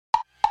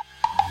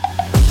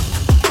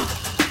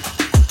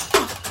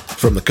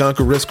From the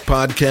Conquer Risk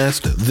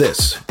podcast,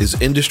 this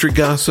is Industry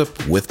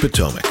Gossip with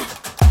Potomac.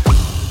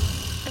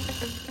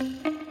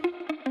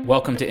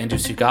 Welcome to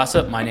Industry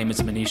Gossip. My name is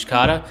Manish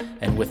Kata,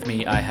 and with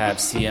me I have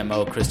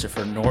CMO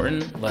Christopher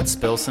Norton. Let's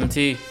spill some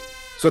tea.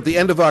 So at the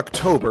end of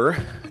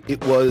October,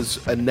 it was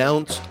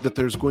announced that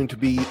there's going to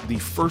be the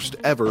first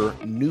ever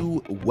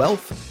new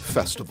wealth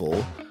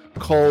festival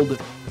called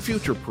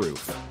Future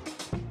Proof.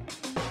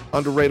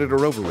 Underrated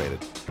or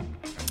overrated?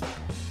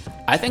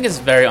 I think it's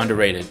very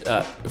underrated.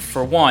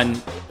 For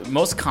one,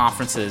 most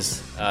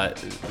conferences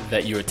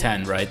that you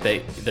attend, right,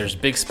 there's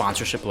big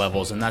sponsorship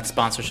levels, and that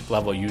sponsorship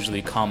level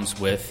usually comes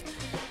with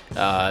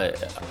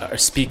a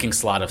speaking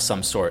slot of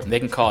some sort. And they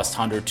can cost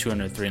 100,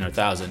 200,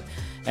 300,000.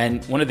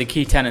 And one of the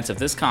key tenets of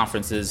this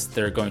conference is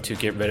they're going to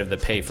get rid of the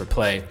pay for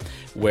play,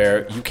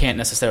 where you can't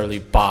necessarily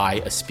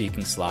buy a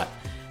speaking slot.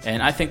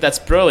 And I think that's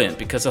brilliant,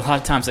 because a lot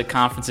of times at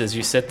conferences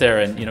you sit there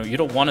and you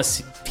don't want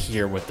to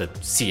hear what the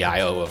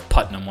CIO of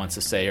Putnam wants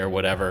to say or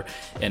whatever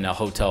in a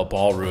hotel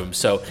ballroom.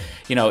 So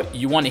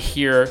you want to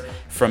hear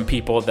from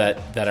people that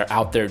are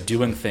out there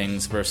doing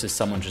things versus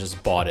someone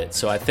just bought it.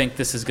 So I think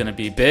this is going to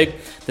be big.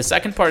 The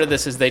second part of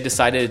this is they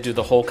decided to do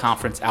the whole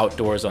conference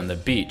outdoors on the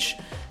beach.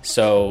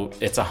 So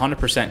it's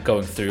 100%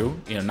 going through.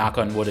 Knock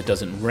on wood, it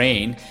doesn't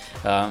rain.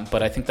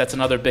 But I think that's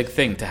another big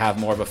thing, to have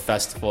more of a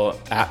festival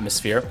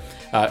atmosphere.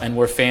 And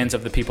we're fans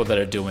of the people that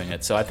are doing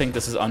it. So I think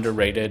this is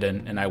underrated,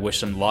 and I wish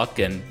them luck,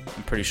 and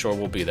I'm pretty sure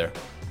we'll be there.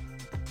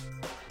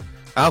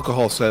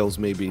 Alcohol sales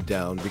may be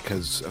down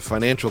because a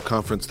financial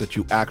conference that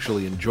you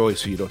actually enjoy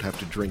so you don't have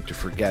to drink to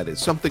forget is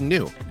something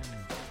new.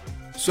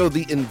 So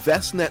the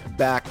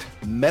InvestNet-backed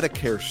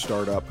Medicare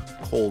startup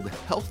called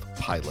Health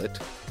Pilot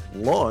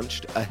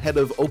launched ahead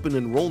of open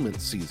enrollment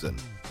season.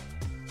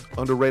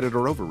 Underrated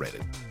or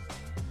overrated?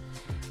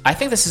 I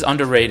think this is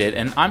underrated,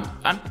 and I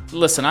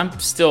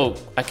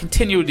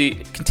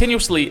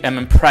continuously am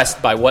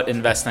impressed by what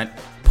InvestNet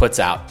puts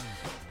out.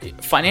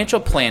 Financial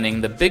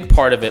planning, the big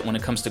part of it when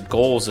it comes to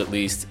goals at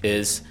least,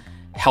 is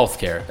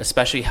healthcare,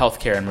 especially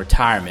healthcare and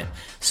retirement.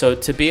 So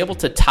to be able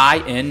to tie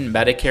in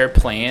Medicare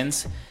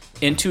plans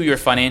into your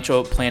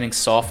financial planning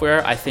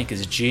software, I think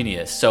is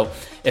genius. So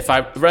if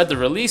I read the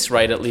release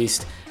right, at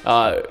least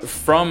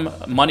from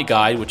Money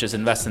Guide, which is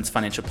InvestNet's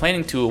financial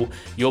planning tool,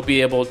 you'll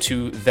be able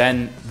to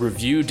then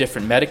review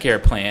different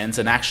Medicare plans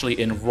and actually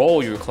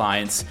enroll your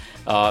clients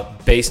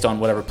based on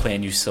whatever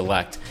plan you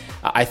select.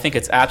 I think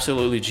it's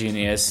absolutely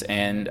genius,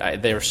 and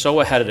they're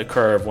so ahead of the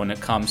curve when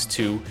it comes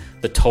to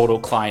the total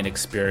client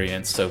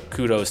experience. So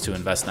kudos to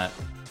InvestNet.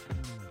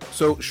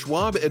 So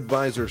Schwab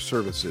Advisor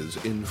Services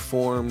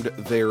informed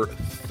their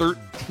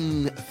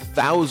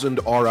 13,000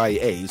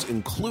 RIAs,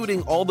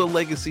 including all the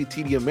legacy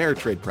TD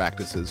Ameritrade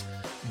practices,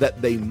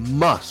 that they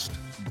must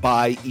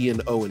buy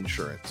E&O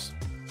insurance.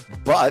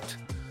 But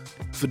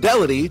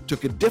Fidelity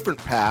took a different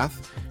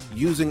path,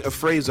 using a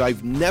phrase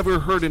I've never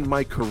heard in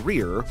my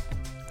career: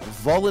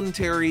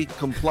 voluntary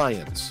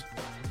compliance.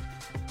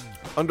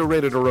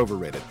 Underrated or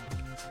overrated?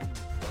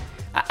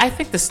 I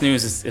think this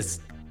news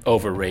is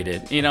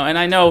overrated, and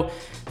I know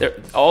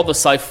all the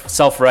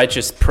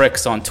self-righteous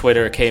pricks on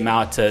Twitter came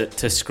out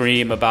to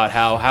scream about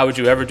how would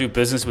you ever do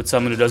business with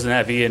someone who doesn't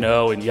have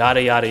E&O and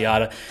yada, yada,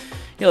 yada.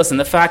 Listen,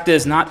 the fact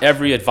is not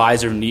every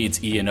advisor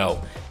needs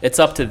E&O. It's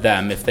up to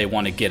them if they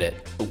want to get it.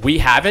 We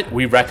have it.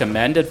 We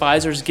recommend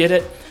advisors get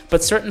it,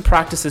 but certain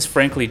practices,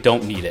 frankly,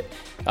 don't need it.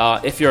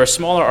 If you're a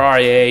smaller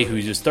RIA who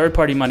uses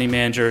third-party money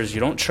managers, you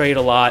don't trade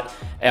a lot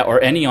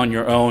or any on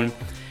your own,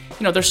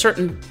 there's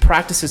certain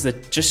practices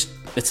that just,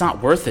 it's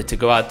not worth it to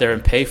go out there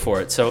and pay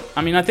for it. So,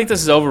 I think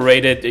this is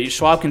overrated.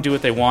 Schwab can do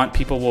what they want.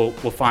 People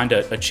will find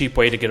a cheap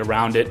way to get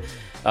around it.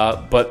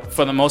 But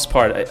for the most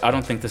part, I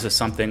don't think this is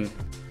something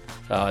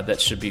that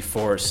should be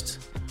forced.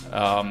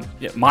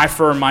 My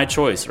firm, my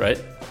choice,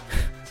 right?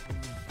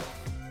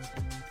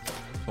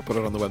 I'll put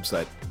it on the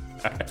website.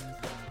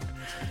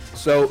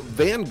 So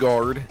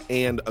Vanguard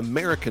and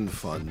American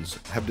funds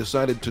have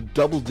decided to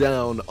double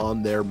down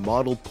on their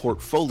model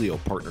portfolio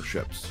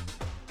partnerships.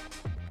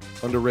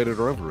 Underrated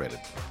or overrated?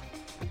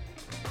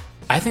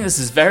 I think this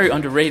is very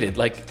underrated.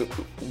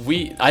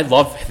 I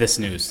love this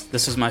news.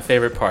 This is my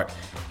favorite part.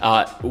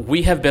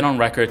 We have been on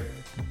record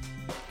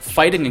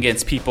fighting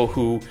against people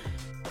who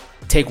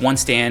take one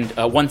stand,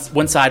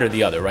 one side or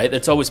the other, right?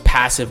 It's always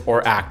passive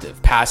or active.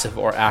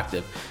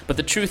 But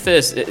the truth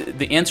is,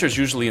 the answer is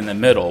usually in the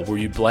middle, where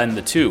you blend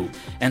the two.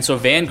 And so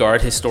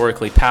Vanguard,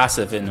 historically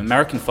passive, and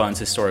American funds,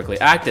 historically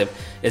active,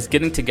 is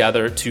getting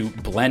together to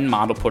blend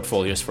model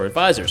portfolios for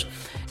advisors.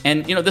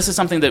 And this is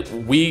something that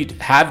we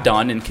have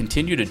done and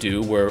continue to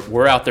do, where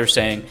we're out there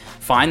saying,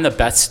 find the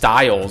best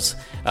styles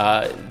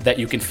that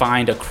you can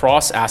find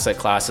across asset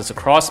classes,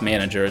 across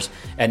managers,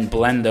 and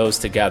blend those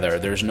together.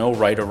 There's no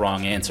right or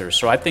wrong answers.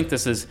 So I think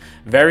this is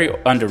very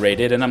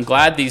underrated, and I'm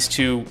glad these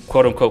two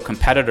quote-unquote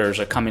competitors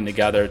are coming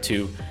together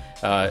to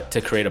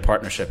create a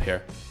partnership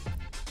here.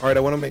 All right, I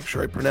want to make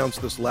sure I pronounce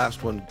this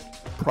last one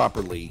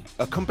properly.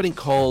 A company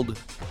called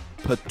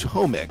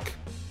Potomac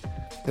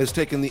has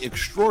taken the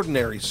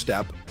extraordinary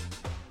step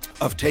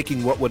of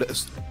taking what would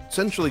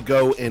essentially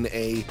go in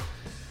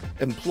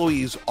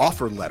employees'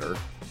 offer letter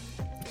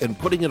and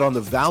putting it on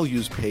the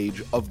values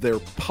page of their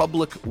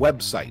public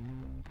website.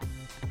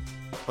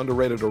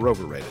 Underrated or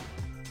overrated?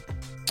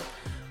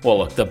 Well,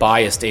 look, the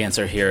biased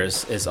answer here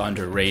is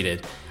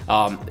underrated.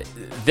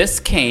 This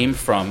came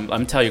from, let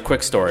me tell you a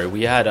quick story.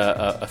 We had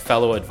a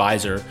fellow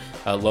advisor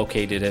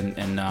located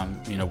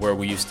in where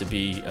we used to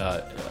be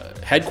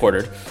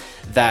headquartered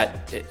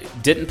that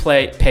didn't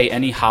pay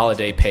any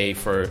holiday pay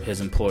for his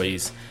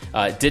employees,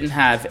 didn't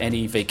have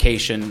any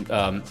vacation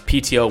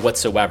PTO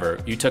whatsoever.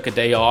 You took a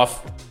day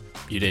off,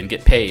 you didn't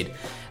get paid.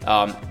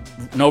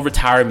 No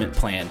retirement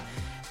plan.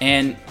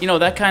 And,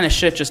 that kind of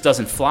shit just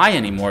doesn't fly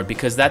anymore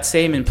because that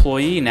same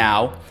employee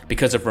now,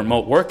 because of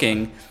remote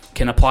working,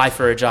 can apply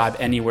for a job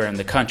anywhere in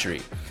the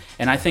country.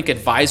 And I think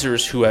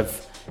advisors who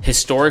have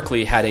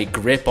historically had a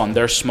grip on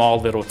their small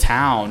little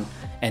town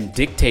and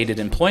dictated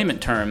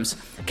employment terms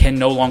can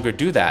no longer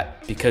do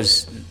that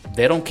because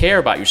they don't care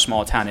about your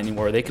small town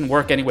anymore. They can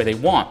work any way they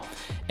want.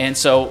 And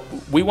so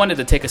we wanted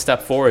to take a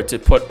step forward to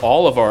put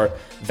all of our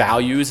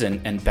values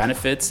and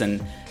benefits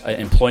and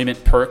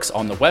employment perks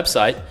on the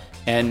website.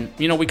 And,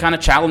 we kind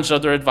of challenged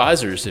other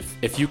advisors.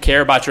 If you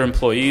care about your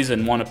employees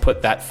and want to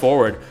put that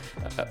forward,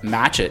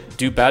 match it,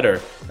 do better,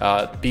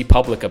 be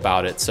public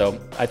about it. So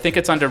I think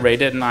it's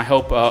underrated, and I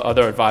hope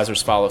other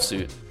advisors follow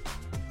suit.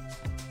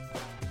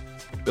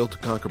 Built to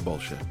conquer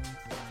bullshit.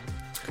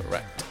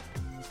 Correct.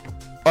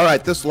 All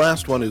right, this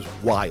last one is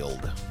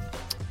wild.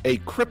 A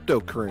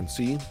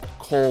cryptocurrency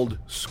called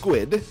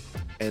Squid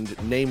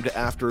and named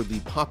after the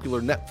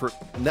popular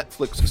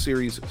Netflix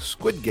series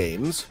Squid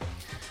Games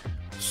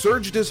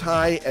surged as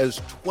high as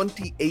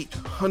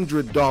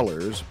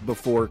 $2,800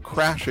 before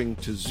crashing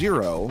to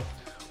zero,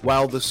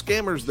 while the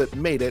scammers that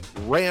made it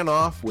ran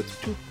off with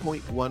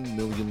 $2.1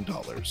 million.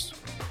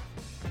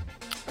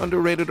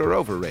 Underrated or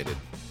overrated?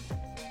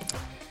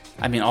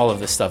 I mean, all of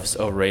this stuff is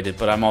overrated,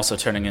 but I'm also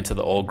turning into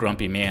the old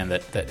grumpy man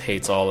that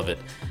hates all of it.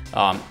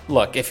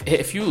 Look,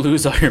 if you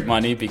lose all your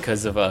money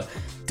because of a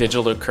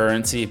digital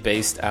currency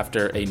based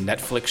after a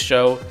Netflix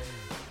show,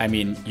 I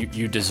mean,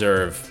 you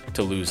deserve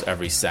to lose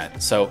every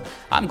cent. So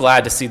I'm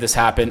glad to see this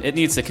happen. It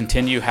needs to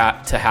continue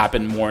to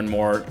happen more and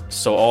more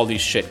so all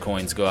these shit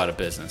coins go out of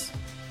business.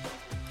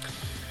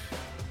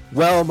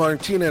 Well,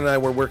 Martina and I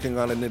were working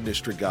on an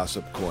industry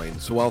gossip coin,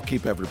 so I'll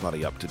keep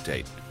everybody up to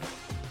date.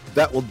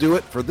 That will do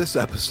it for this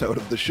episode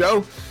of the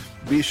show.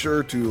 Be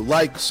sure to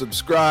like,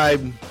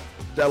 subscribe,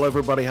 tell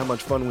everybody how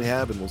much fun we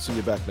have, and we'll see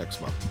you back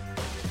next month.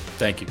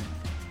 Thank you.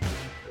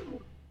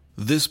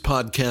 This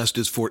podcast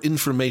is for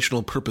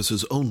informational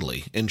purposes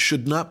only and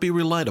should not be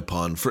relied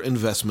upon for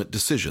investment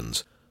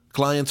decisions.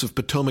 Clients of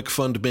Potomac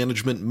Fund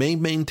Management may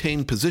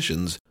maintain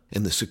positions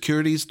in the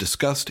securities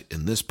discussed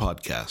in this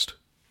podcast.